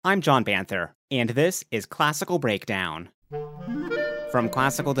I'm John Banther, and this is Classical Breakdown. From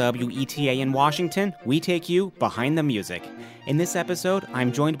Classical WETA in Washington, we take you behind the music. In this episode,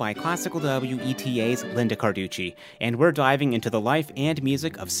 I'm joined by Classical WETA's Linda Carducci, and we're diving into the life and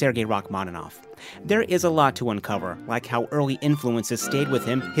music of Sergei Rachmaninoff. There is a lot to uncover, like how early influences stayed with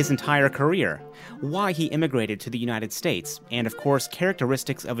him his entire career, why he immigrated to the United States, and of course,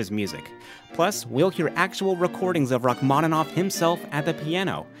 characteristics of his music. Plus, we'll hear actual recordings of Rachmaninoff himself at the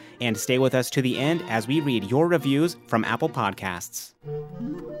piano. And stay with us to the end as we read your reviews from Apple Podcasts.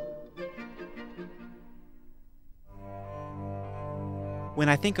 When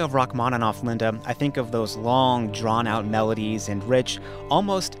I think of Rachmaninoff, Linda, I think of those long, drawn-out melodies and rich,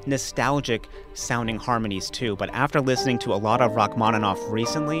 almost nostalgic-sounding harmonies too. But after listening to a lot of Rachmaninoff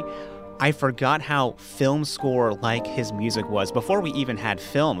recently, I forgot how film score-like his music was before we even had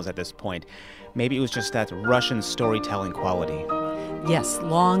films at this point. Maybe it was just that Russian storytelling quality. Yes,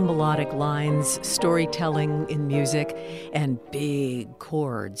 long melodic lines, storytelling in music, and big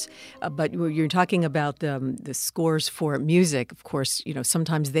chords. But you're talking about the scores for music. Of course,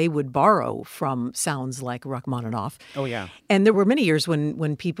 sometimes they would borrow from sounds like Rachmaninoff. Oh, yeah. And there were many years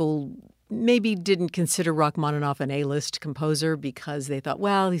when people maybe didn't consider Rachmaninoff an A-list composer because they thought,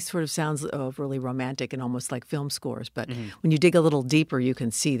 well, he sort of sounds really romantic and almost like film scores. But when you dig a little deeper, you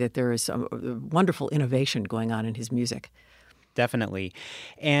can see that there is a wonderful innovation going on in his music. Definitely.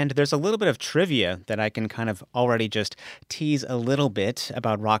 And there's a little bit of trivia that I can kind of already just tease a little bit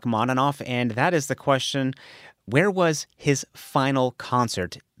about Rachmaninoff, and that is the question, where was his final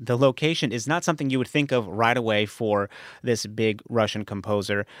concert? The location is not something you would think of right away for this big Russian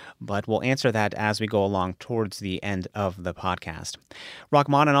composer, but we'll answer that as we go along towards the end of the podcast.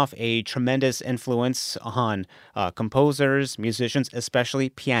 Rachmaninoff, a tremendous influence on composers, musicians, especially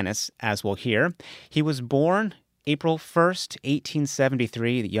pianists, as we'll hear. He was born April 1st,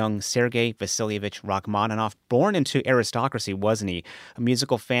 1873, the young Sergei Vasilyevich Rachmaninoff, born into aristocracy, wasn't he? A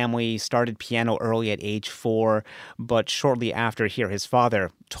musical family, started piano early at age 4, but shortly after here, his father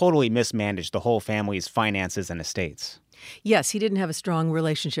totally mismanaged the whole family's finances and estates. Yes, he didn't have a strong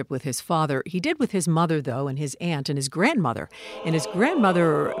relationship with his father. He did with his mother, though, and his aunt and his grandmother. And his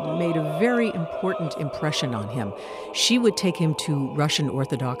grandmother made a very important impression on him. She would take him to Russian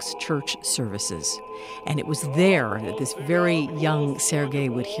Orthodox church services. And it was there that this very young Sergei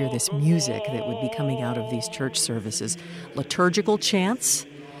would hear this music that would be coming out of these church services. Liturgical chants,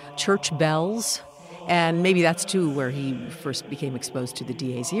 church bells. And maybe that's, too, where he first became exposed to the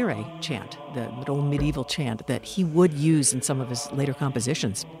Dies Irae chant, the old medieval chant that he would use in some of his later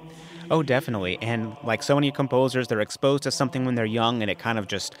compositions. Oh, definitely. And like so many composers, they're exposed to something when they're young, and it kind of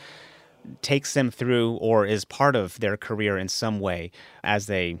just takes them through or is part of their career in some way as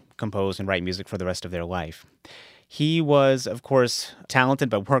they compose and write music for the rest of their life. He was, of course,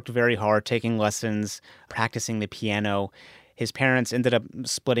 talented, but worked very hard, taking lessons, practicing the piano. His parents ended up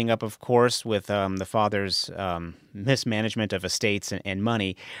splitting up, of course, with the father's mismanagement of estates and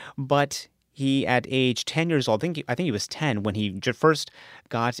money. But he, at age 10 years old, I think he was 10, when he first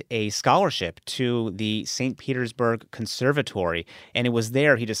got a scholarship to the St. Petersburg Conservatory. And it was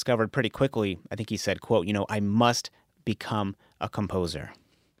there he discovered pretty quickly, I think he said, quote, I must become a composer.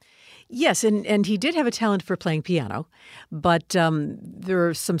 Yes, and he did have a talent for playing piano, but there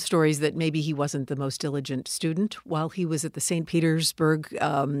are some stories that maybe he wasn't the most diligent student while he was at the St. Petersburg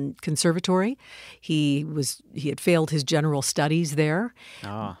Conservatory. He had failed his general studies there.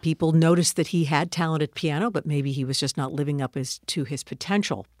 People noticed that he had talent at piano, but maybe he was just not living up to his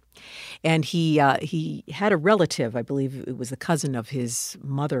potential. And he had a relative, I believe it was the cousin of his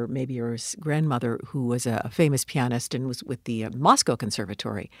mother, maybe, or his grandmother, who was a famous pianist and was with the Moscow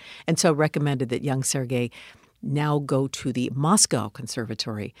Conservatory, and so recommended that young Sergei now go to the Moscow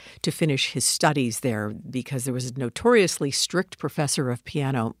Conservatory to finish his studies there because there was a notoriously strict professor of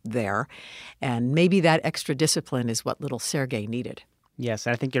piano there, and maybe that extra discipline is what little Sergei needed. Yes,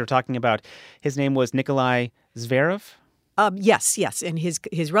 I think you're talking about, his name was Nikolai Zverev? Yes, and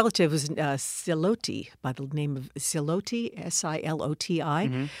his relative was Siloti, by the name of Siloti, Siloti.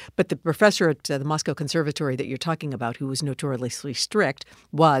 Mm-hmm. But the professor at the Moscow Conservatory that you're talking about, who was notoriously strict,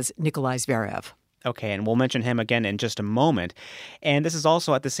 was Nikolai Zverev. Okay, and we'll mention him again in just a moment. And this is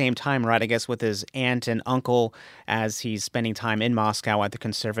also at the same time, right, I guess, with his aunt and uncle as he's spending time in Moscow at the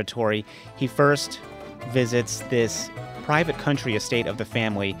conservatory. He first visits this private country estate of the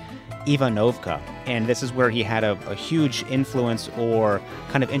family, Ivanovka. And this is where he had a huge influence or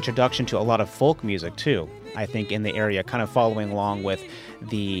kind of introduction to a lot of folk music, too, I think, in the area, kind of following along with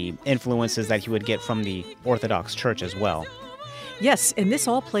the influences that he would get from the Orthodox Church as well. Yes, and this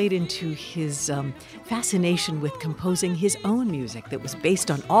all played into his fascination with composing his own music that was based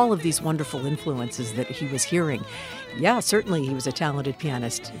on all of these wonderful influences that he was hearing. Yeah, certainly he was a talented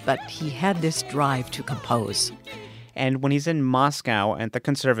pianist, but he had this drive to compose. And when he's in Moscow at the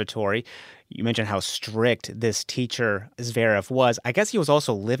conservatory, you mentioned how strict this teacher Zverev was. I guess he was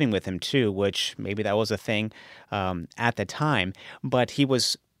also living with him too, which maybe that was a thing at the time. But he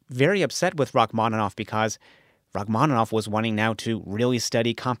was very upset with Rachmaninoff because Rachmaninoff was wanting now to really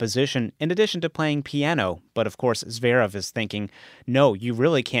study composition in addition to playing piano. But of course, Zverev is thinking, no, you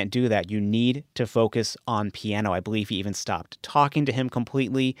really can't do that. You need to focus on piano. I believe he even stopped talking to him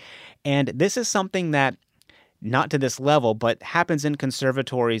completely. And this is something that, not to this level, but happens in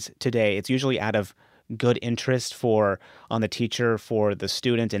conservatories today. It's usually out of good interest on the teacher, for the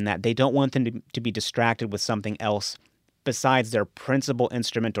student, in that they don't want them to be distracted with something else besides their principal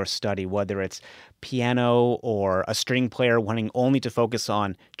instrument or study, whether it's piano or a string player wanting only to focus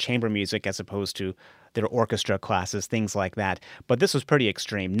on chamber music as opposed to their orchestra classes, things like that. But this was pretty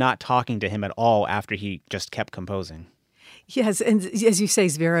extreme, not talking to him at all after he just kept composing. Yes, and as you say,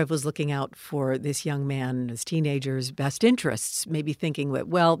 Zverev was looking out for this young man, his teenager's best interests, maybe thinking that,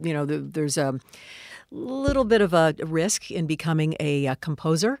 well, there's a little bit of a risk in becoming a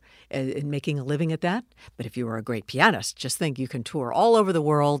composer and making a living at that. But if you were a great pianist, just think you can tour all over the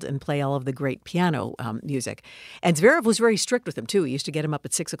world and play all of the great piano music. And Zverev was very strict with him, too. He used to get him up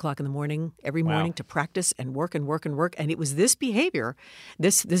at 6 o'clock in the morning, every morning, to practice and work and work and work. And it was this behavior,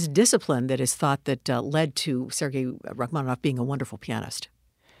 this discipline, that is thought that led to Sergei Rachmaninoff being a wonderful pianist.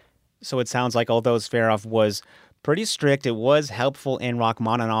 So it sounds like although Zverev was pretty strict, it was helpful in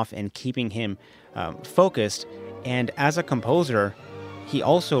Rachmaninoff in keeping him focused. And as a composer, he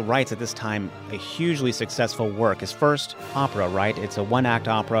also writes at this time a hugely successful work. His first opera, right? It's a one-act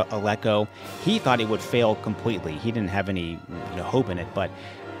opera, Aleko. He thought it would fail completely. He didn't have any hope in it, but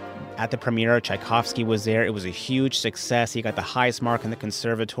at the premiere, Tchaikovsky was there. It was a huge success. He got the highest mark in the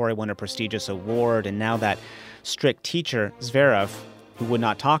conservatory, won a prestigious award, and now that strict teacher, Zverev, who would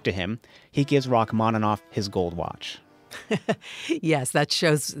not talk to him, he gives Rachmaninoff his gold watch. Yes, that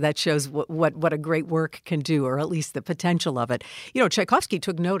shows what a great work can do, or at least the potential of it. Tchaikovsky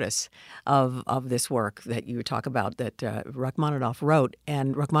took notice of this work that you talk about that Rachmaninoff wrote,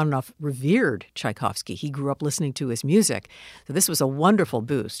 and Rachmaninoff revered Tchaikovsky. He grew up listening to his music, so this was a wonderful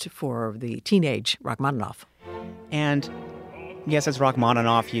boost for the teenage Rachmaninoff. And yes, as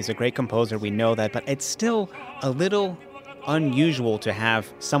Rachmaninoff, he's a great composer. We know that, but it's still a little unusual to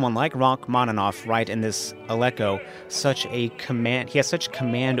have someone like Rachmaninoff write in this Aleko such a command. He has such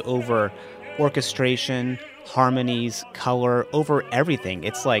command over orchestration, harmonies, color, over everything.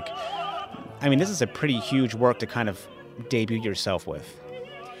 It's like, this is a pretty huge work to kind of debut yourself with.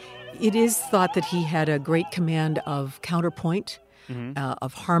 It is thought that he had a great command of counterpoint,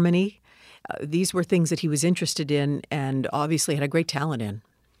 of harmony. These were things that he was interested in and obviously had a great talent in.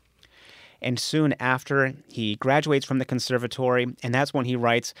 And soon after, he graduates from the conservatory, and that's when he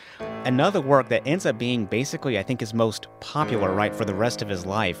writes another work that ends up being basically, I think, his most popular, right, for the rest of his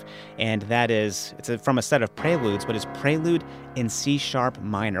life. And that is, from a set of preludes, but it's Prelude in C-sharp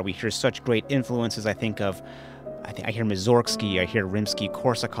minor. We hear such great influences, I hear Mussorgsky, I hear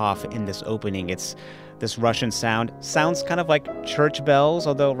Rimsky-Korsakov in this opening. It's this Russian sound. Sounds kind of like church bells,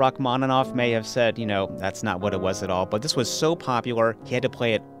 although Rachmaninoff may have said, that's not what it was at all. But this was so popular, he had to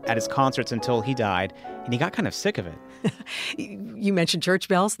play it at his concerts until he died, and he got kind of sick of it. You mentioned church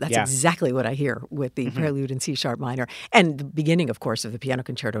bells. That's exactly what I hear with the Prelude in C-sharp minor. And the beginning, of course, of the Piano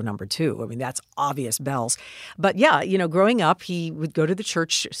Concerto No. 2. That's obvious bells. But growing up, he would go to the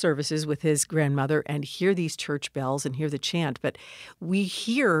church services with his grandmother and hear these church bells and hear the chant. But we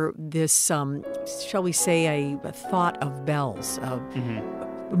hear this, shall we say, a thought of bells, a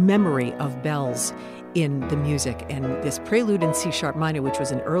memory of bells in the music. And this Prelude in C-sharp minor, which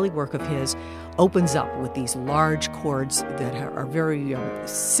was an early work of his, opens up with these large chords that are very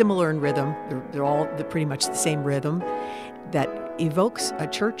similar in rhythm. They're all pretty much the same rhythm that evokes a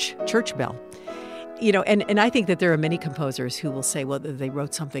church bell. And I think that there are many composers who will say, well, they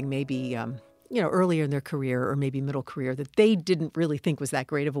wrote something maybe earlier in their career or maybe middle career that they didn't really think was that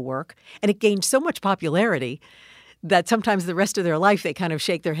great of a work. And it gained so much popularity that sometimes the rest of their life they kind of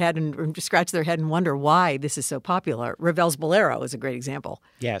shake their head and scratch their head and wonder why this is so popular. Ravel's Bolero is a great example.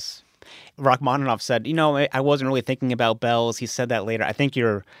 Yes. Rachmaninoff said, I wasn't really thinking about bells. He said that later. I think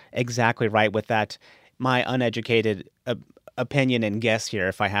you're exactly right with that. My uneducated opinion and guess here,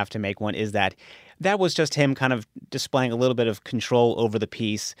 if I have to make one, is that was just him kind of displaying a little bit of control over the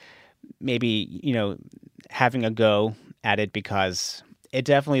piece, maybe, having a go at it because it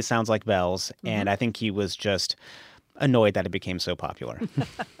definitely sounds like bells. And I think he was just annoyed that it became so popular.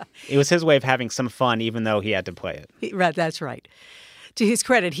 It was his way of having some fun, even though he had to play it. Right, that's right. To his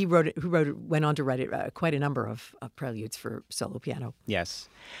credit, he went on to write quite a number of preludes for solo piano. Yes.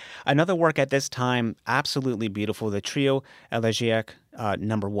 Another work at this time, absolutely beautiful, the Trio Elegiac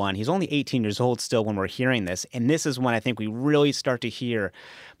number 1. He's only 18 years old still when we're hearing this, and this is when I think we really start to hear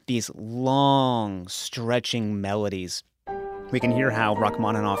these long, stretching melodies. We can hear how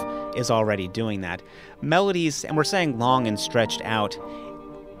Rachmaninoff is already doing that. Melodies, and we're saying long and stretched out.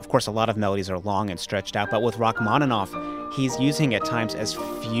 Of course, a lot of melodies are long and stretched out, but with Rachmaninoff, he's using at times as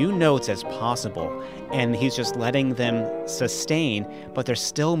few notes as possible, and he's just letting them sustain, but they're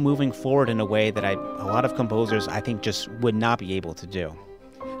still moving forward in a way that a lot of composers, I think, just would not be able to do.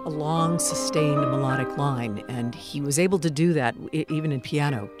 A long, sustained melodic line, and he was able to do that even in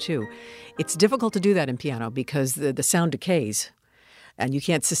piano, too. It's difficult to do that in piano because the sound decays. And you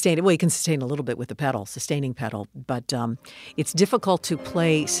can't sustain it. Well, you can sustain a little bit with the pedal, sustaining pedal, but it's difficult to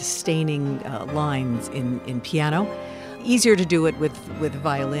play sustaining lines in piano. Easier to do it with a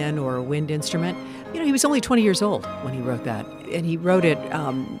violin or a wind instrument. He was only 20 years old when he wrote that, and he wrote it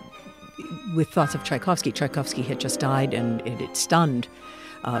with thoughts of Tchaikovsky. Tchaikovsky had just died, and it stunned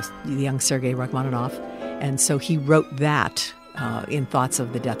the young Sergei Rachmaninoff, and so he wrote that in thoughts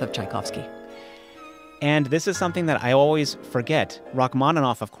of the death of Tchaikovsky. And this is something that I always forget.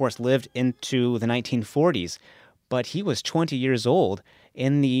 Rachmaninoff, of course, lived into the 1940s, but he was 20 years old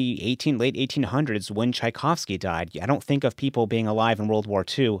in the late 1800s when Tchaikovsky died. I don't think of people being alive in World War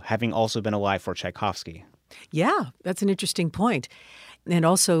II having also been alive for Tchaikovsky. Yeah, that's an interesting point. And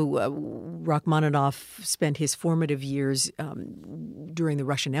also, Rachmaninoff spent his formative years during the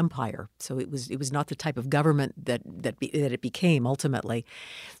Russian Empire, so it was not the type of government that it became ultimately.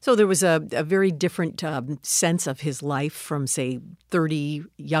 So there was a very different sense of his life from, say, 30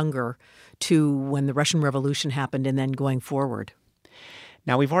 younger to when the Russian Revolution happened and then going forward.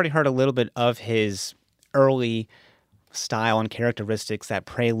 Now, we've already heard a little bit of his early style and characteristics, that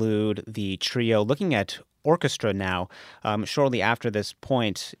prelude, the trio. Looking at orchestra now, shortly after this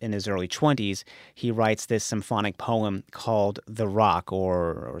point in his early 20s, he writes this symphonic poem called The Rock,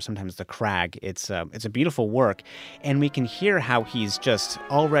 or sometimes The Crag. It's a beautiful work, and we can hear how he's just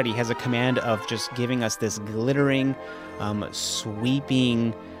already has a command of just giving us this glittering,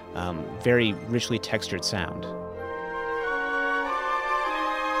 sweeping, very richly textured sound.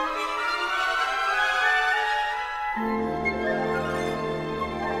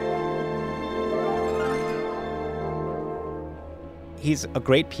 He's a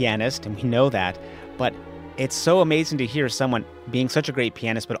great pianist, and we know that, but it's so amazing to hear someone being such a great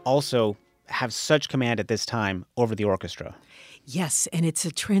pianist, but also have such command at this time over the orchestra. Yes, and it's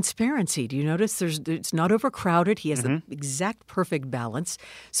a transparency. Do you notice it's not overcrowded? He has the exact perfect balance.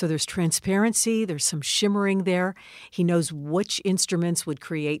 So there's transparency, there's some shimmering there. He knows which instruments would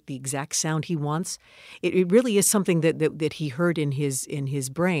create the exact sound he wants. It really is something that he heard in his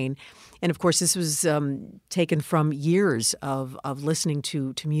brain. And of course, this was taken from years of listening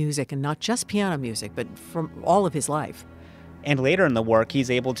to music, and not just piano music, but from all of his life. And later in the work,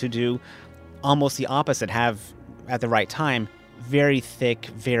 he's able to do almost the opposite, have, at the right time, very thick,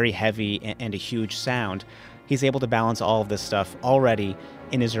 very heavy, and a huge sound. He's able to balance all of this stuff already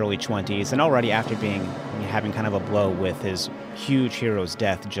in his early 20s, and already after having kind of a blow with his huge hero's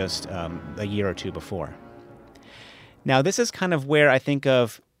death just a year or two before. Now, this is kind of where I think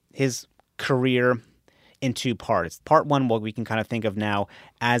of his career in two parts. Part one, what we can kind of think of now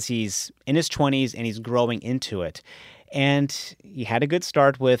as he's in his 20s and he's growing into it. And he had a good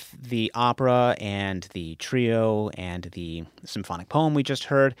start with the opera and the trio and the symphonic poem we just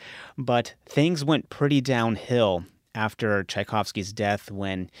heard, but things went pretty downhill after Tchaikovsky's death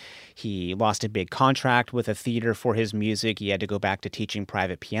when he lost a big contract with a theater for his music. He had to go back to teaching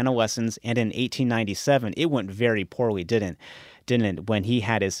private piano lessons, and in 1897, it went very poorly, didn't it, when he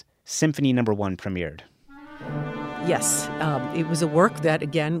had his Symphony No. 1 premiered. Yes, it was a work that,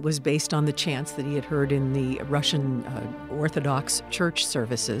 again, was based on the chants that he had heard in the Russian Orthodox church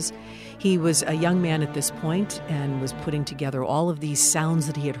services. He was a young man at this point and was putting together all of these sounds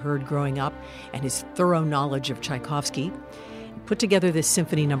that he had heard growing up and his thorough knowledge of Tchaikovsky. Put together this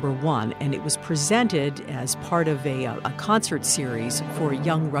Symphony No. 1, and it was presented as part of a concert series for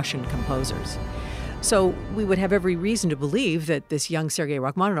young Russian composers. So we would have every reason to believe that this young Sergei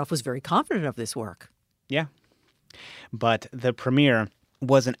Rachmaninoff was very confident of this work. Yeah. But the premiere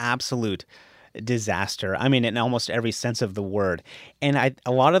was an absolute disaster. I mean, in almost every sense of the word. And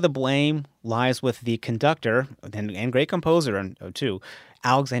a lot of the blame lies with the conductor and great composer, too,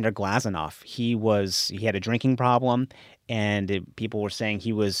 Alexander Glazunov. He had a drinking problem, and people were saying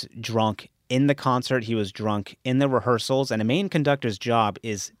he was drunk In the concert, he was drunk. In the rehearsals, and a main conductor's job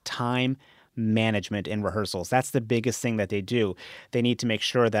is time management in rehearsals. That's the biggest thing that they do. They need to make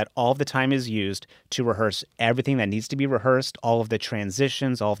sure that all of the time is used to rehearse everything that needs to be rehearsed, all of the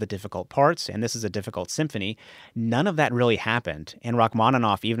transitions, all of the difficult parts, and this is a difficult symphony. None of that really happened. And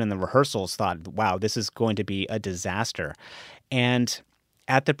Rachmaninoff, even in the rehearsals, thought, wow, this is going to be a disaster. And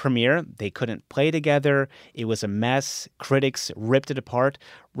at the premiere, they couldn't play together. It was a mess. Critics ripped it apart.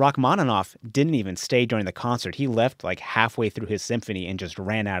 Rachmaninoff didn't even stay during the concert. He left like halfway through his symphony and just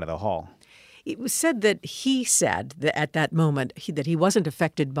ran out of the hall. It was said that he said that at that moment that he wasn't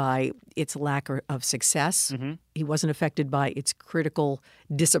affected by its lack of success. Mm-hmm. He wasn't affected by its critical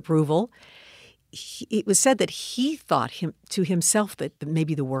disapproval. It was said that he thought to himself that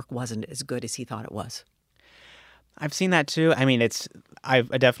maybe the work wasn't as good as he thought it was. I've seen that too. I mean, I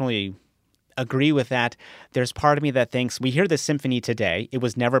definitely agree with that. There's part of me that thinks we hear this symphony today. It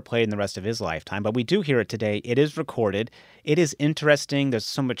was never played in the rest of his lifetime, but we do hear it today. It is recorded. It is interesting. There's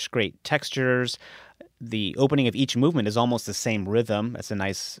so much great textures. The opening of each movement is almost the same rhythm. That's a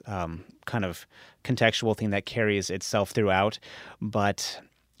nice kind of contextual thing that carries itself throughout. But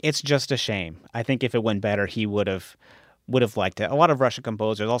it's just a shame. I think if it went better, he would have liked it. A lot of Russian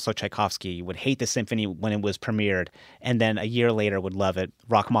composers, also Tchaikovsky, would hate the symphony when it was premiered, and then a year later would love it.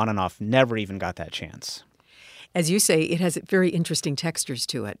 Rachmaninoff never even got that chance. As you say, it has very interesting textures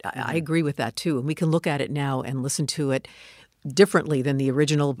to it. I agree with that, too. And we can look at it now and listen to it differently than the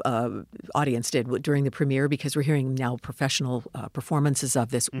original audience did during the premiere, because we're hearing now professional performances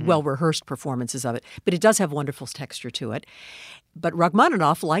of this, well-rehearsed performances of it. But it does have wonderful texture to it. But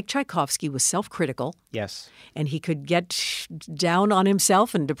Rachmaninoff, like Tchaikovsky, was self-critical. Yes. And he could get down on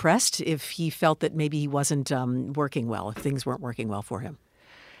himself and depressed if he felt that maybe he wasn't working well, if things weren't working well for him.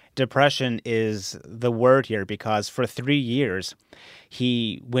 Depression is the word here, because for 3 years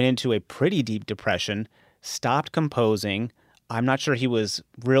he went into a pretty deep depression, stopped composing. I'm not sure he was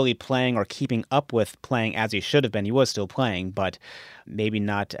really playing or keeping up with playing as he should have been. He was still playing, but maybe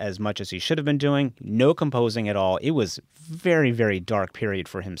not as much as he should have been doing. No composing at all. It was very, very dark period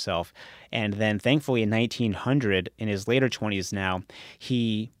for himself. And then thankfully in 1900, in his later 20s now,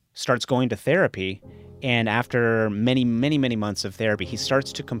 he starts going to therapy. And after many, many, many months of therapy, he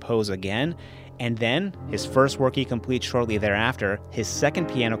starts to compose again. And then his first work he completes shortly thereafter, his second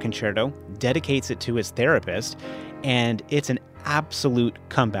piano concerto, dedicates it to his therapist. And it's an absolute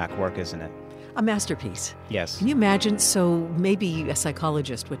comeback work, isn't it? A masterpiece. Yes. Can you imagine? So maybe a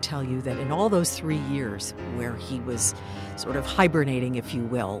psychologist would tell you that in all those 3 years where he was sort of hibernating, if you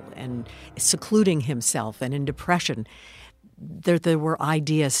will, and secluding himself and in depression, there were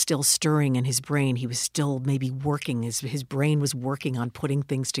ideas still stirring in his brain. He was still maybe working. His brain was working on putting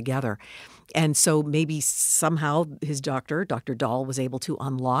things together. And so maybe somehow his doctor, Dr. Dahl, was able to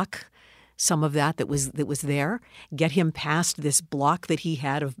unlock some of that was there, get him past this block that he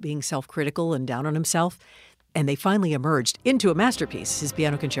had of being self-critical and down on himself. And they finally emerged into a masterpiece, his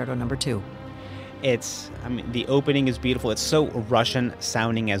Piano Concerto No. 2. The opening is beautiful. It's so Russian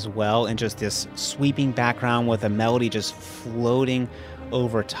sounding as well, and just this sweeping background with a melody just floating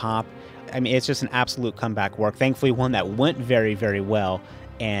over top. It's just an absolute comeback work. Thankfully, one that went very, very well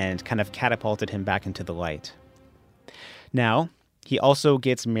and kind of catapulted him back into the light. Now, he also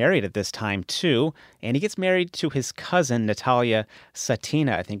gets married at this time, too, and he gets married to his cousin, Natalia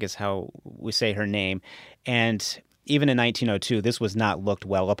Satina, I think is how we say her name. And even in 1902, this was not looked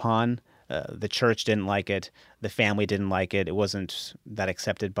well upon. The church didn't like it. The family didn't like it. It wasn't that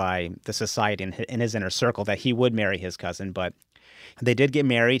accepted by the society in his inner circle that he would marry his cousin. But they did get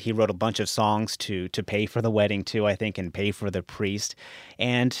married. He wrote a bunch of songs to pay for the wedding, too, I think, and pay for the priest.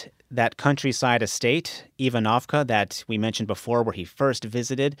 And that countryside estate, Ivanovka, that we mentioned before where he first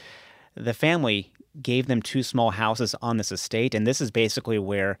visited, the family gave them 2 small houses on this estate. And this is basically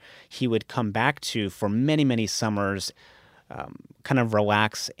where he would come back to for many, many summers, kind of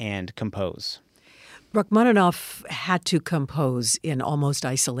relax and compose. Rachmaninoff had to compose in almost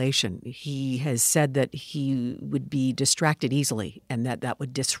isolation. He has said that he would be distracted easily and that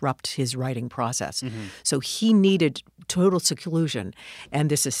would disrupt his writing process. Mm-hmm. So he needed total seclusion. And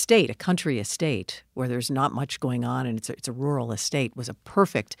this estate, a country estate, where there's not much going on and it's a rural estate, was a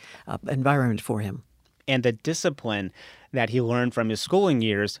perfect environment for him. And the discipline that he learned from his schooling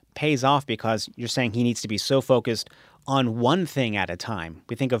years pays off, because you're saying he needs to be so focused on one thing at a time.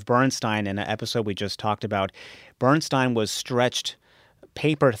 We think of Bernstein in an episode we just talked about. Bernstein was stretched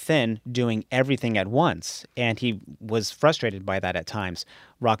paper thin doing everything at once, and he was frustrated by that at times.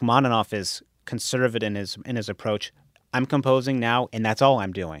 Rachmaninoff is conservative in his approach. I'm composing now, and that's all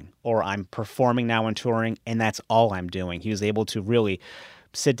I'm doing. Or I'm performing now and touring, and that's all I'm doing. He was able to really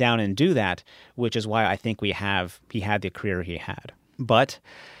sit down and do that, which is why I think he had the career he had. But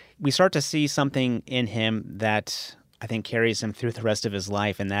we start to see something in him that I think carries him through the rest of his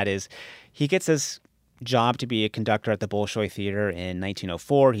life, and that is he gets this job to be a conductor at the Bolshoi Theater in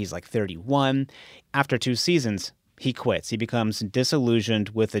 1904. He's like 31. After 2 seasons, he quits. He becomes disillusioned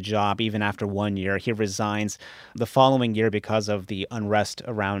with the job even after 1 year. He resigns the following year because of the unrest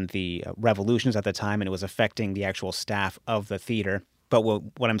around the revolutions at the time, and it was affecting the actual staff of the theater. But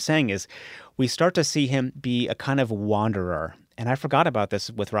what I'm saying is we start to see him be a kind of wanderer. And I forgot about this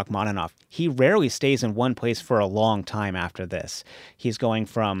with Rachmaninoff. He rarely stays in one place for a long time after this. He's going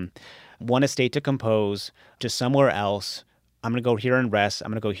from one estate to compose to somewhere else. I'm going to go here and rest. I'm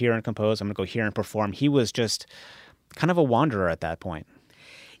going to go here and compose. I'm going to go here and perform. He was just kind of a wanderer at that point.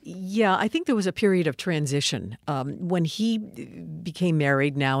 Yeah, I think there was a period of transition when he became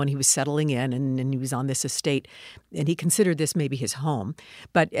married now and he was settling in and he was on this estate and he considered this maybe his home.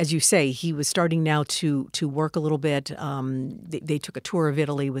 But as you say, he was starting now to work a little bit. They took a tour of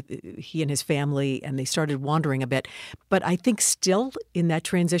Italy with he and his family and they started wandering a bit. But I think still in that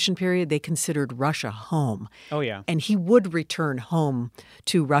transition period, they considered Russia home. Oh, yeah. And he would return home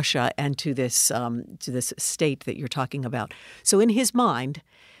to Russia and to this state that you're talking about. So in his mind,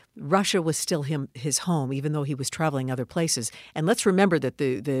 Russia was still his home, even though he was traveling other places. And let's remember that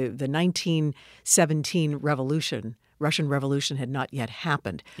the 1917 Russian Revolution had not yet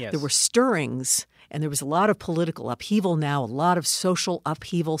happened. Yes. There were stirrings, and there was a lot of political upheaval now, a lot of social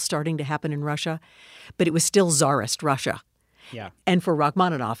upheaval starting to happen in Russia. But it was still Tsarist Russia. Yeah. And for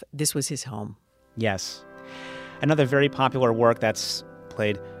Rachmaninoff, this was his home. Yes. Another very popular work that's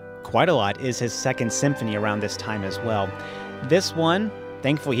played quite a lot is his Second Symphony around this time as well. This one,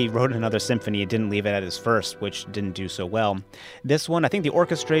 thankfully, he wrote another symphony and didn't leave it at his first, which didn't do so well. This one, I think the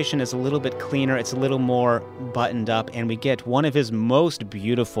orchestration is a little bit cleaner. It's a little more buttoned up, and we get one of his most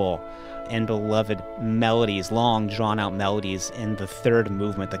beautiful and beloved melodies, long, drawn-out melodies in the third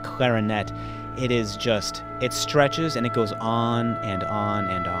movement, the clarinet. It stretches and it goes on and on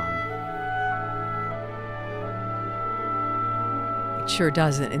and on. It sure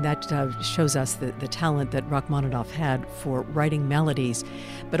does, and that shows us the talent that Rachmaninoff had for writing melodies.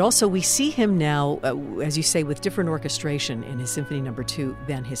 But also we see him now, as you say, with different orchestration in his Symphony No. 2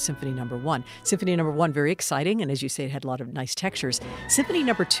 than his Symphony No. 1. Symphony No. 1, very exciting, and as you say, it had a lot of nice textures. Symphony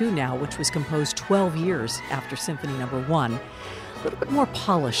No. 2 now, which was composed 12 years after Symphony No. 1, a little bit more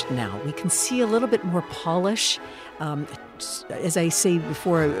polished now. We can see a little bit more polish. As I say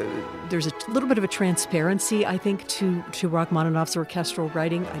before, there's a little bit of a transparency, I think, to Rachmaninoff's orchestral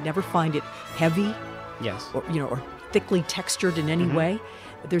writing. I never find it heavy, Yes, or thickly textured in any way.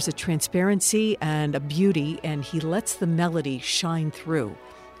 There's a transparency and a beauty, and he lets the melody shine through.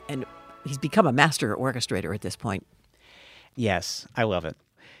 And he's become a master orchestrator at this point. Yes, I love it.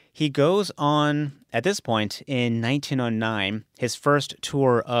 He goes on, at this point, in 1909, his first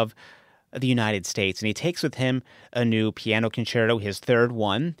tour of the United States, and he takes with him a new piano concerto, his third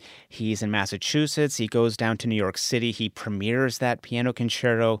one. He's in Massachusetts. He goes down to New York City. He premieres that piano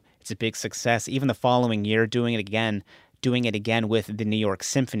concerto. It's a big success. Even the following year, doing it again with the New York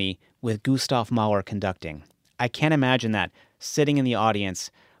Symphony with Gustav Mahler conducting. I can't imagine that, sitting in the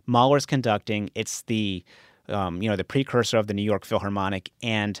audience, Mahler's conducting. It's the precursor of the New York Philharmonic,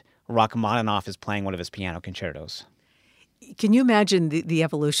 and Rachmaninoff is playing one of his piano concertos. Can you imagine the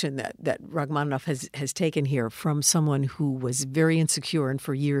evolution that Rachmaninoff has taken here from someone who was very insecure and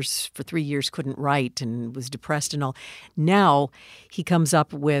for 3 years couldn't write and was depressed and all? Now he comes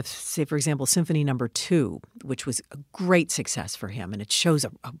up with, say, for example, Symphony No. 2, which was a great success for him, and it shows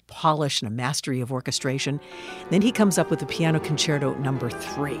a polish and a mastery of orchestration. Then he comes up with the Piano Concerto No.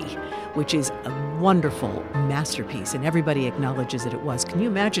 3, which is a wonderful masterpiece, and everybody acknowledges that it was. Can you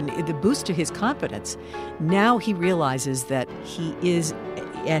imagine the boost to his confidence? Now he realizes that he is,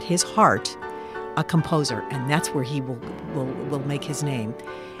 at his heart, a composer, and that's where he will make his name.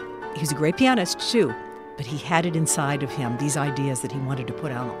 He's a great pianist, too, but he had it inside of him, these ideas that he wanted to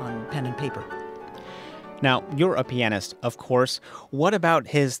put out on pen and paper. Now, you're a pianist, of course. What about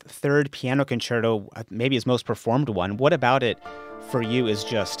his third piano concerto, maybe his most performed one? What about it for you is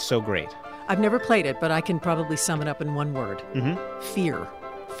just so great? I've never played it, but I can probably sum it up in one word. Fear.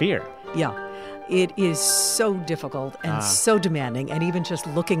 Fear. Yeah. It is so difficult and so demanding, and even just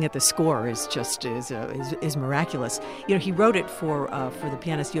looking at the score is miraculous. He wrote it for the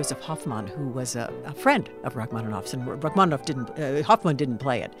pianist Joseph Hoffmann, who was a friend of Rachmaninoff's, and Hoffmann didn't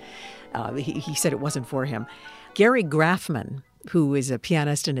play it. He said it wasn't for him. Gary Grafman, who is a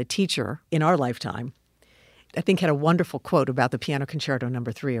pianist and a teacher in our lifetime, I think, had a wonderful quote about the Piano Concerto No.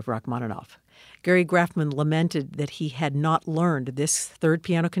 3 of Rachmaninoff. Gary Grafman lamented that he had not learned this third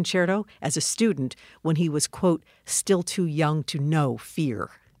piano concerto as a student when he was, quote, still too young to know fear.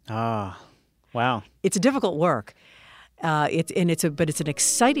 Ah, wow. It's a difficult work. But it's an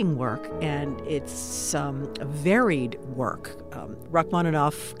exciting work, and it's a varied work.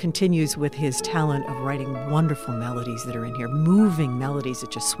 Rachmaninoff continues with his talent of writing wonderful melodies that are in here, moving melodies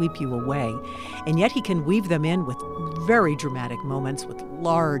that just sweep you away, and yet he can weave them in with very dramatic moments, with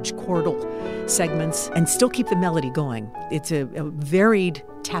large chordal segments, and still keep the melody going. It's a varied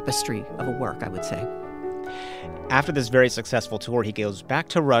tapestry of a work, I would say. After this very successful tour, he goes back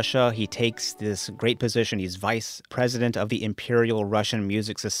to Russia. He takes this great position. He's vice president of the Imperial Russian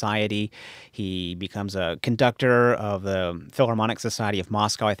Music Society. He becomes a conductor of the Philharmonic Society of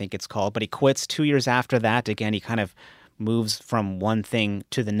Moscow, I think it's called. But he quits 2 years after that. Again, he kind of moves from one thing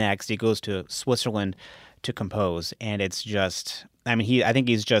to the next. He goes to Switzerland to compose. And it's just, I think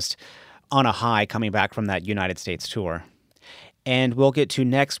he's just on a high coming back from that United States tour. And we'll get to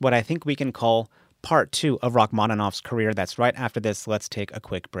next what I think we can call Part 2 of Rachmaninoff's career. That's right after this. Let's take a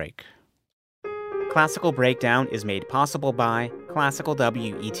quick break. Classical Breakdown is made possible by Classical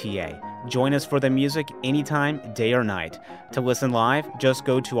WETA. Join us for the music anytime, day or night. To listen live, just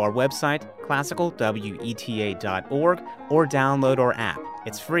go to our website, classicalweta.org, or download our app.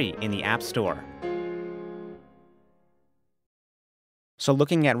 It's free in the App Store. So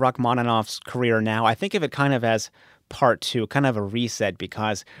looking at Rachmaninoff's career now, I think of it kind of as Part 2, kind of a reset,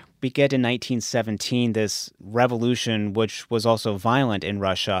 because we get in 1917 this revolution, which was also violent in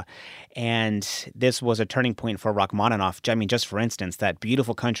Russia, and this was a turning point for Rachmaninoff. I mean, just for instance, that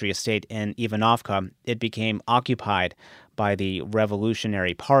beautiful country estate in Ivanovka, it became occupied by the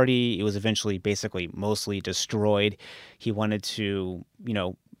Revolutionary Party. It was eventually basically mostly destroyed. He wanted to,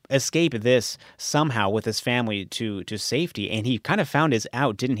 escape this somehow with his family to safety, and he kind of found his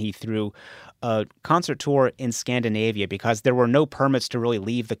out, didn't he, through a concert tour in Scandinavia, because there were no permits to really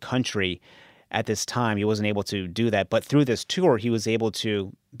leave the country at this time. He wasn't able to do that. But through this tour, he was able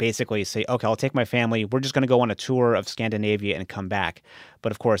to basically say, okay, I'll take my family. We're just going to go on a tour of Scandinavia and come back.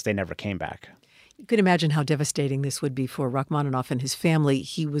 But of course, they never came back. You can imagine how devastating this would be for Rachmaninoff and his family.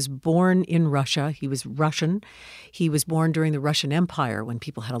 He was born in Russia. He was Russian. He was born during the Russian Empire when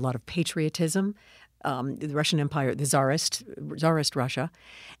people had a lot of patriotism. The Russian Empire, the Tsarist Russia.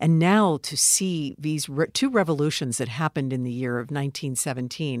 And now to see these two revolutions that happened in the year of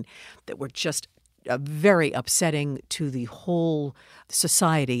 1917 that were just very upsetting to the whole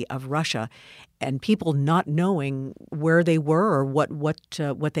society of Russia, and people not knowing where they were or what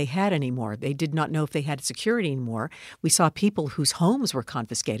they had anymore. They did not know if they had security anymore. We saw people whose homes were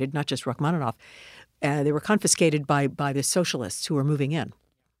confiscated, not just Rachmaninoff. They were confiscated by the socialists who were moving in.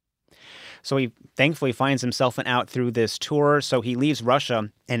 So he thankfully finds himself an out through this tour. So he leaves Russia,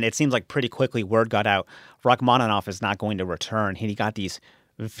 and it seems like pretty quickly word got out. Rachmaninoff is not going to return. He got these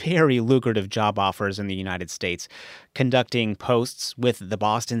very lucrative job offers in the United States, conducting posts with the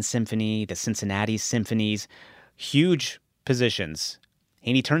Boston Symphony, the Cincinnati Symphonies, huge positions,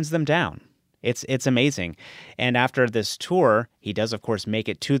 and he turns them down. It's amazing. And after this tour, he does, of course, make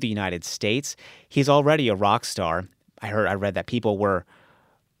it to the United States. He's already a rock star. I read that people were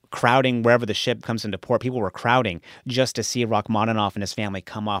crowding wherever the ship comes into port. People were crowding just to see Rachmaninoff and his family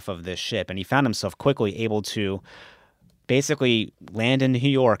come off of this ship. And he found himself quickly able to basically land in New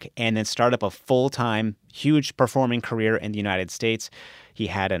York and then start up a full-time, huge performing career in the United States. He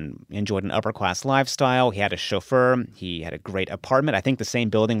enjoyed an upper-class lifestyle. He had a chauffeur. He had a great apartment. I think the same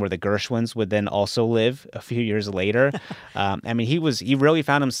building where the Gershwins would then also live a few years later. He really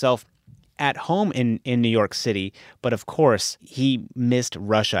found himself at home in New York City, but of course, he missed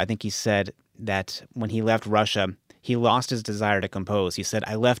Russia. I think he said that when he left Russia, he lost his desire to compose. He said,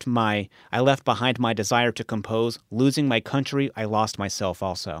 I left behind my desire to compose. Losing my country, I lost myself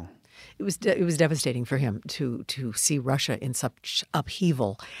also. It was devastating for him to see Russia in such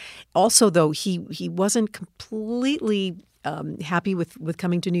upheaval. Also, though, he wasn't completely happy with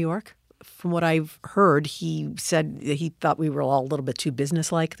coming to New York. From what I've heard, he said that he thought we were all a little bit too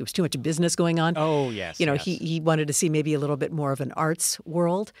businesslike. There was too much business going on. Oh, yes. Yes. He wanted to see maybe a little bit more of an arts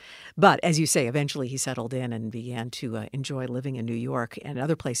world. But as you say, eventually he settled in and began to enjoy living in New York and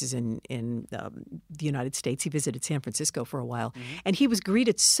other places in the United States. He visited San Francisco for a while. Mm-hmm. And he was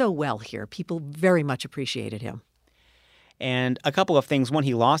greeted so well here. People very much appreciated him. And a couple of things. One,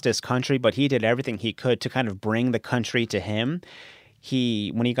 he lost his country, but he did everything he could to kind of bring the country to him.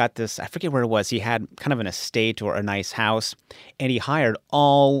 when he got this, I forget where it was, he had kind of an estate or a nice house, and he hired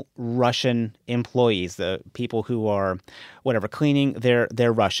all Russian employees, the people who are, whatever, cleaning, they're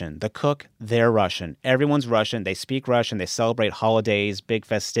Russian. The cook, they're Russian. Everyone's Russian. They speak Russian. They celebrate holidays, big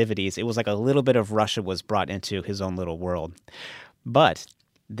festivities. It was like a little bit of Russia was brought into his own little world. But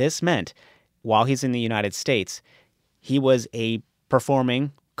this meant, while he's in the United States, he was a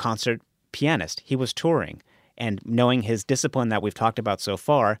performing concert pianist. He was touring. And knowing his discipline that we've talked about so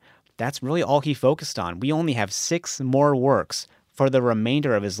far, that's really all he focused on. We only have 6 more works for the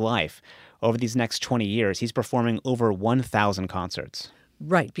remainder of his life. Over these next 20 years, he's performing over 1,000 concerts.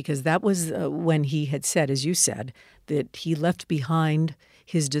 Right, because that was when he had said, as you said, that he left behind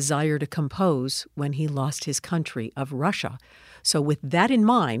his desire to compose when he lost his country of Russia. So with that in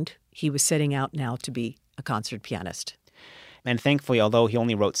mind, he was setting out now to be a concert pianist. And thankfully, although he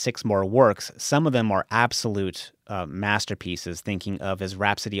only wrote 6 more works, some of them are absolute masterpieces, thinking of his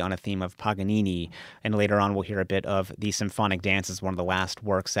Rhapsody on a Theme of Paganini, and later on we'll hear a bit of the Symphonic Dances, one of the last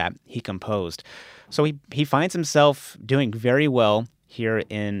works that he composed. So he finds himself doing very well here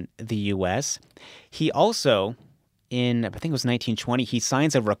in the U.S. He also, I think it was 1920, he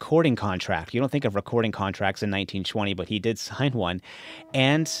signs a recording contract. You don't think of recording contracts in 1920, but he did sign one.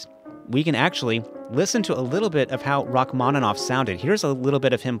 And we can actually listen to a little bit of how Rachmaninoff sounded. Here's a little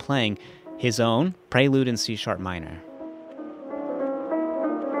bit of him playing his own Prelude in C-sharp minor.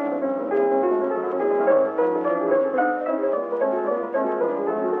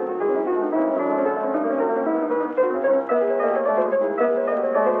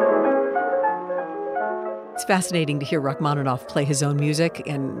 It's fascinating to hear Rachmaninoff play his own music,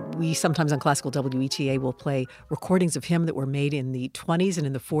 and we sometimes on Classical WETA will play recordings of him that were made in the 20s and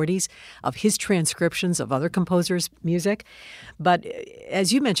in the 40s of his transcriptions of other composers' music. But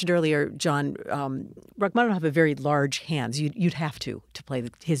as you mentioned earlier, John, Rachmaninoff had very large hands. You'd have to play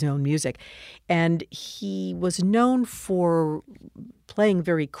his own music. And he was known for playing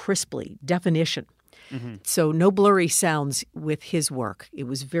very crisply, definition. Mm-hmm. So no blurry sounds with his work. It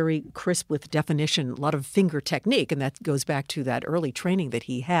was very crisp with definition, a lot of finger technique, and that goes back to that early training that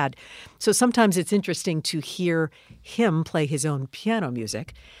he had. So sometimes it's interesting to hear him play his own piano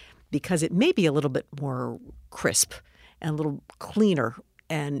music because it may be a little bit more crisp and a little cleaner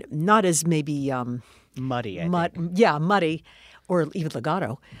and not as maybe muddy, I think. Yeah, muddy or even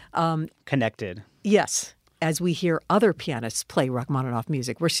legato. Connected. Yes. As we hear other pianists play Rachmaninoff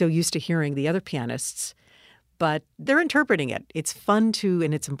music. We're so used to hearing the other pianists, but they're interpreting it. It's fun to,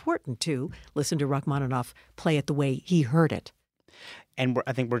 and it's important to, listen to Rachmaninoff play it the way he heard it. And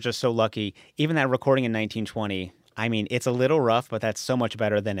I think we're just so lucky. Even that recording in 1920, I mean, it's a little rough, but that's so much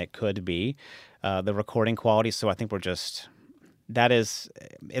better than it could be, the recording quality. So I think it's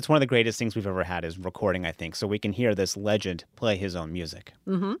one of the greatest things we've ever had is recording, I think. So we can hear this legend play his own music.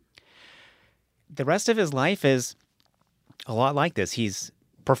 Mm-hmm. The rest of his life is a lot like this. He's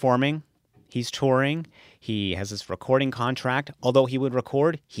performing, he's touring, he has this recording contract. Although he would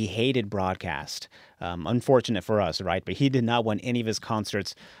record, he hated broadcast. Unfortunate for us, right? But he did not want any of his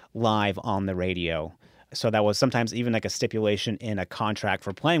concerts live on the radio. So that was sometimes even like a stipulation in a contract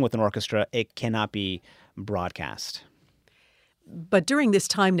for playing with an orchestra. It cannot be broadcast. But during this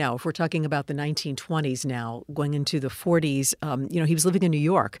time now, if we're talking about the 1920s now, going into the 40s, he was living in New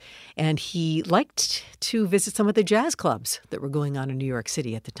York, and he liked to visit some of the jazz clubs that were going on in New York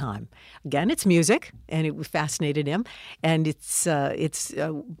City at the time. Again, it's music, and it fascinated him, and it's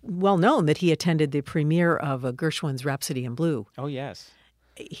well known that he attended the premiere of Gershwin's Rhapsody in Blue. Oh, yes.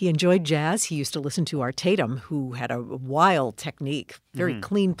 He enjoyed jazz. He used to listen to Art Tatum, who had a wild technique,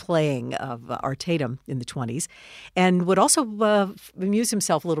 clean playing of Art Tatum in the 20s, and would also amuse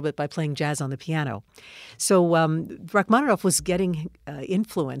himself a little bit by playing jazz on the piano. So Rachmaninoff was getting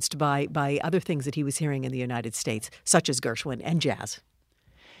influenced by other things that he was hearing in the United States, such as Gershwin and jazz.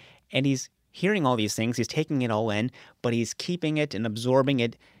 And he's hearing all these things, he's taking it all in, but he's keeping it and absorbing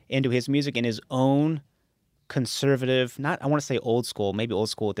it into his music in his own conservative, I want to say old school, maybe old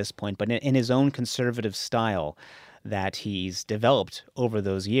school at this point, but in his own conservative style that he's developed over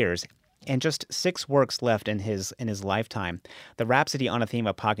those years. And just 6 works left in his lifetime. The Rhapsody on a Theme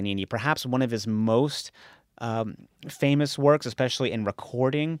of Paganini, perhaps one of his most famous works, especially in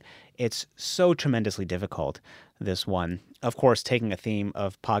recording. It's so tremendously difficult, this one. Of course, taking a theme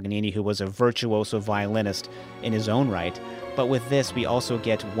of Paganini, who was a virtuoso violinist in his own right. But with this, we also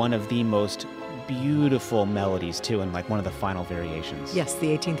get one of the most beautiful melodies too, and like one of the final variations. Yes, the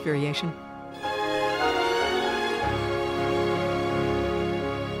 18th variation.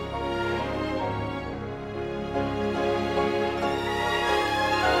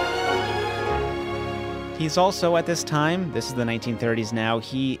 He's also at this time, this is the 1930s now,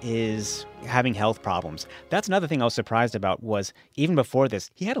 he is having health problems. That's another thing I was surprised about was even before this,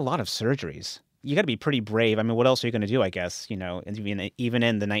 he had a lot of surgeries. You got to be pretty brave. I mean, what else are you going to do, I guess, even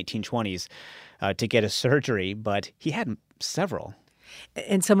in the 1920s to get a surgery, but he had several.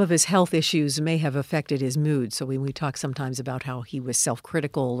 And some of his health issues may have affected his mood. So when we talk sometimes about how he was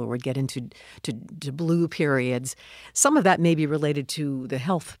self-critical or would get into to blue periods, some of that may be related to the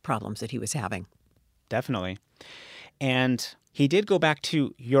health problems that he was having. Definitely. And he did go back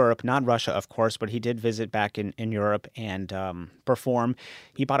to Europe, not Russia, of course, but he did visit back in Europe and perform.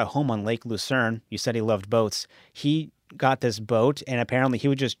 He bought a home on Lake Lucerne. You said he loved boats. He got this boat, and apparently he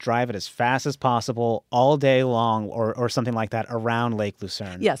would just drive it as fast as possible all day long or something like that around Lake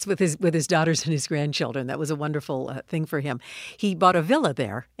Lucerne. Yes, with his daughters and his grandchildren. That was a wonderful thing for him. He bought a villa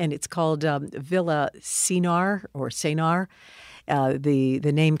there, and it's called Villa Senar or Senar.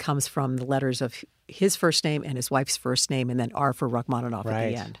 The name comes from the letters of his first name and his wife's first name, and then R for Rachmaninoff at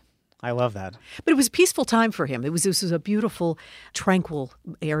the end. I love that. But it was a peaceful time for him. This was a beautiful, tranquil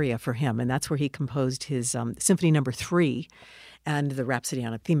area for him, and that's where he composed his Symphony No. 3 and the Rhapsody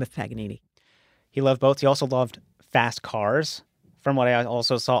on a Theme of Paganini. He loved boats. He also loved fast cars. From what I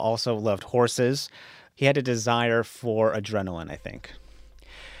also saw, also loved horses. He had a desire for adrenaline, I think.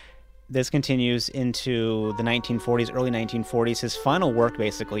 This continues into the 1940s, early 1940s. His final work,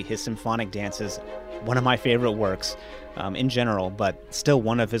 basically, his symphonic dances, one of my favorite works in general, but still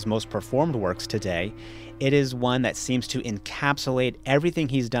one of his most performed works today. It is one that seems to encapsulate everything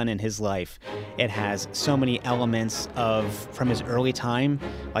he's done in his life. It has so many elements from his early time,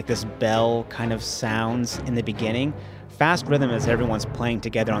 like this bell kind of sounds in the beginning. Fast rhythm as everyone's playing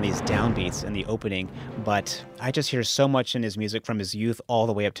together on these downbeats in the opening, but I just hear so much in his music from his youth all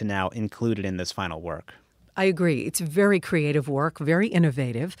the way up to now included in this final work. I agree. It's very creative work, very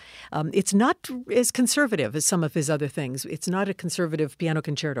innovative. It's not as conservative as some of his other things. It's not a conservative piano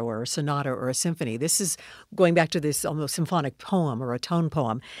concerto or a sonata or a symphony. This is going back to this almost symphonic poem or a tone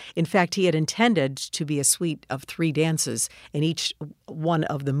poem. In fact, he had intended to be a suite of 3 dances, and each one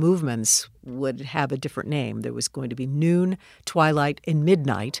of the movements would have a different name. There was going to be noon, twilight, and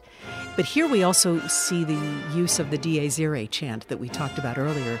midnight. But here we also see the use of the Dies Irae chant that we talked about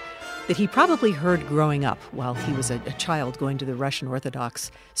earlier, that he probably heard growing up while he was a child going to the Russian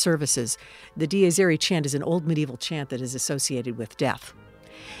Orthodox services. The Dies Irae chant is an old medieval chant that is associated with death.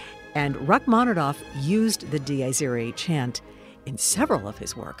 And Rachmaninoff used the Dies Irae chant in several of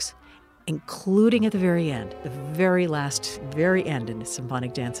his works, including at the very end, the very last, very end in his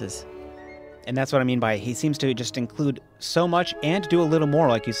symphonic dances. And that's what I mean by he seems to just include so much and do a little more.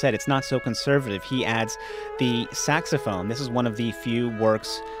 Like you said, it's not so conservative. He adds the saxophone. This is one of the few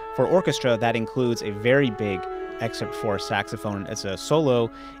works for orchestra that includes a very big excerpt for saxophone. It's a solo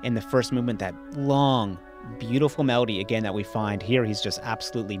in the first movement, that long, beautiful melody, again, that we find here. He's just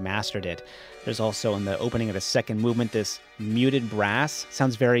absolutely mastered it. There's also in the opening of the second movement, this muted brass.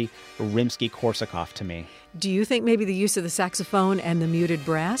 Sounds very Rimsky-Korsakov to me. Do you think maybe the use of the saxophone and the muted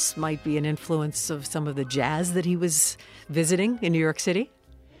brass might be an influence of some of the jazz that he was visiting in New York City?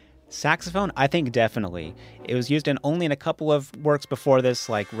 Saxophone, I think definitely. It was used only in a couple of works before this,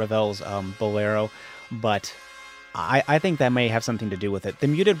 like Ravel's Bolero, but I think that may have something to do with it. The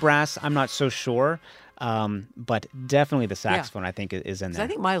muted brass, I'm not so sure, but definitely the saxophone, I think, is in there. I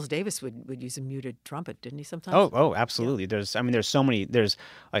think Miles Davis would use a muted trumpet, didn't he sometimes? Oh, absolutely. Yeah. There's so many, there's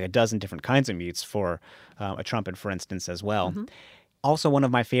like a dozen different kinds of mutes for a trumpet, for instance, as well. Mm-hmm. Also, one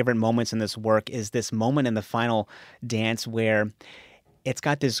of my favorite moments in this work is this moment in the final dance where it's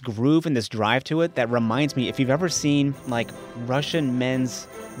got this groove and this drive to it that reminds me, if you've ever seen like Russian men's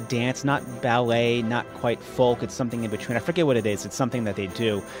dance, not ballet, not quite folk, it's something in between. I forget what it is. It's something that they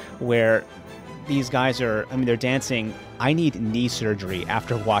do where these guys they're dancing. I need knee surgery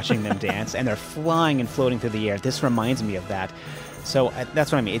after watching them dance, and they're flying and floating through the air. This reminds me of that. So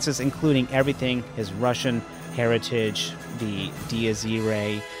that's what I mean. It's just including everything, his Russian heritage, the Dies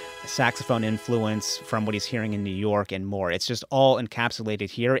Irae, saxophone influence from what he's hearing in New York and more. It's just all encapsulated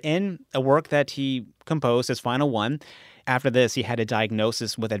here in a work that he composed, his final one. After this, he had a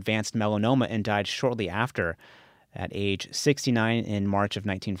diagnosis with advanced melanoma and died shortly after at age 69 in March of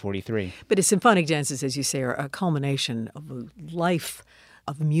 1943. But his symphonic dances, as you say, are a culmination of a life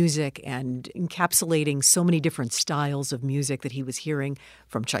of music and encapsulating so many different styles of music that he was hearing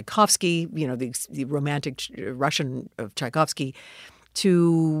from Tchaikovsky, the romantic Russian of Tchaikovsky,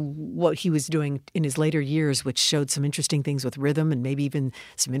 to what he was doing in his later years, which showed some interesting things with rhythm and maybe even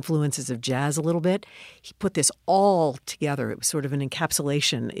some influences of jazz a little bit. He put this all together. It was sort of an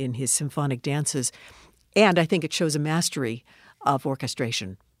encapsulation in his symphonic dances. And I think it shows a mastery of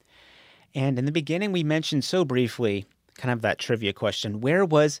orchestration. And in the beginning, we mentioned so briefly kind of that trivia question. Where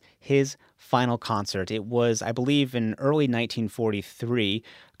was his final concert? It was, I believe, in early 1943,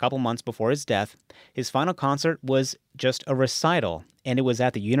 a couple months before his death. His final concert was just a recital, and it was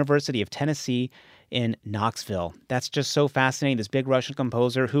at the University of Tennessee in Knoxville. That's just so fascinating. This big Russian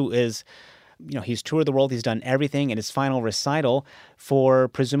composer who is, he's toured the world, he's done everything, and his final recital for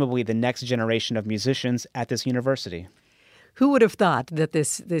presumably the next generation of musicians at this university. Who would have thought that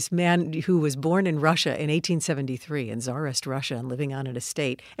this man who was born in Russia in 1873, in Tsarist Russia, and living on an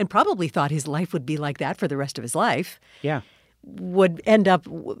estate, and probably thought his life would be like that for the rest of his life, would end up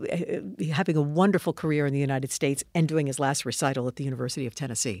having a wonderful career in the United States and doing his last recital at the University of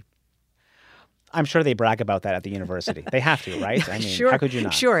Tennessee? I'm sure they brag about that at the university. They have to, right? I mean, sure, how could you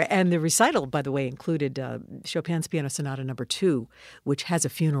not? Sure. And the recital, by the way, included Chopin's Piano Sonata No. 2, which has a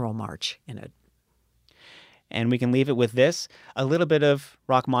funeral march in it. And we can leave it with this, a little bit of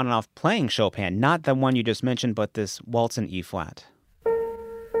Rachmaninoff playing Chopin, not the one you just mentioned, but this waltz in E-flat.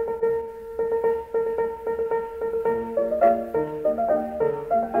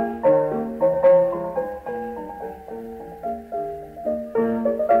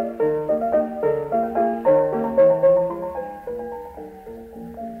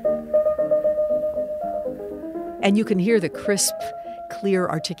 And you can hear the crisp, clear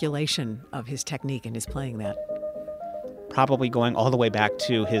articulation of his technique in his playing that. Probably going all the way back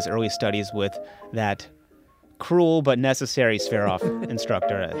to his early studies with that cruel but necessary Sverov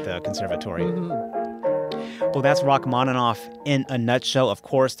instructor at the conservatory. Well, that's Rachmaninoff in a nutshell. Of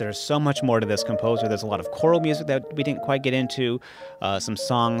course, there's so much more to this composer. There's a lot of choral music that we didn't quite get into, some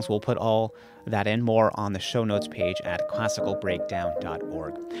songs. We'll put all that and more on the show notes page at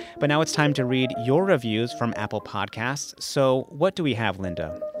classicalbreakdown.org. But now it's time to read your reviews from Apple Podcasts. So what do we have,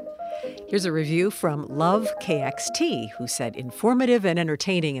 Linda? Here's a review from Love KXT, who said informative and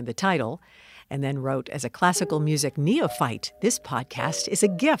entertaining in the title, and then wrote, as a classical music neophyte, this podcast is a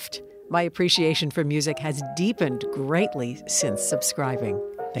gift. My appreciation for music has deepened greatly since subscribing.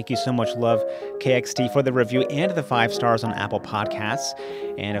 Thank you so much, Love KXT, for the review and the 5 stars on Apple Podcasts.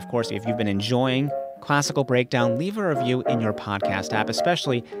 And of course, if you've been enjoying Classical Breakdown, leave a review in your podcast app,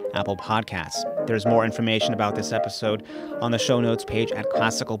 especially Apple Podcasts. There's more information about this episode on the show notes page at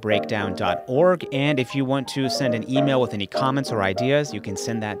classicalbreakdown.org. And if you want to send an email with any comments or ideas, you can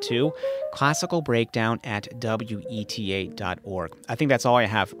send that to classicalbreakdown@weta.org. I think that's all I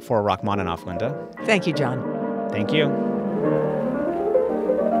have for Rachmaninoff, Linda. Thank you, John. Thank you.